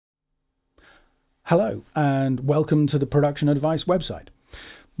Hello and welcome to the Production Advice website.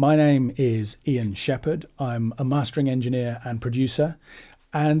 My name is Ian Shepherd. I'm a mastering engineer and producer,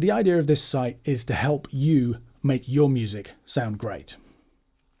 and the idea of this site is to help you make your music sound great.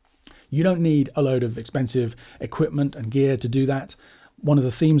 You don't need a load of expensive equipment and gear to do that. One of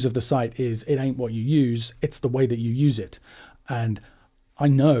the themes of the site is it ain't what you use, it's the way that you use it. And I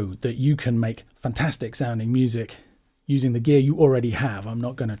know that you can make fantastic sounding music using the gear you already have. I'm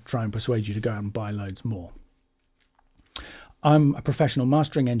not going to try and persuade you to go out and buy loads more. I'm a professional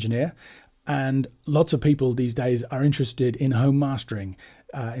mastering engineer, and lots of people these days are interested in home mastering,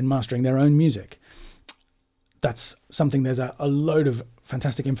 in mastering their own music. That's something, there's a load of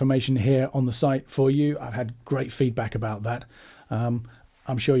fantastic information here on the site for you. I've had great feedback about that.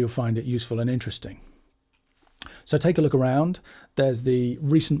 I'm sure you'll find it useful and interesting. So take a look around. There's the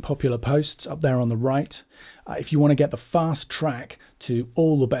recent popular posts up there on the right. If you want to get the fast track to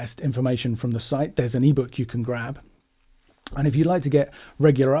all the best information from the site, there's an ebook you can grab. And if you'd like to get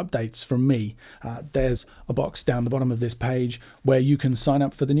regular updates from me, there's a box down the bottom of this page where you can sign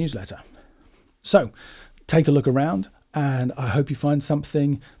up for the newsletter. So take a look around, and I hope you find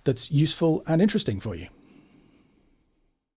something that's useful and interesting for you.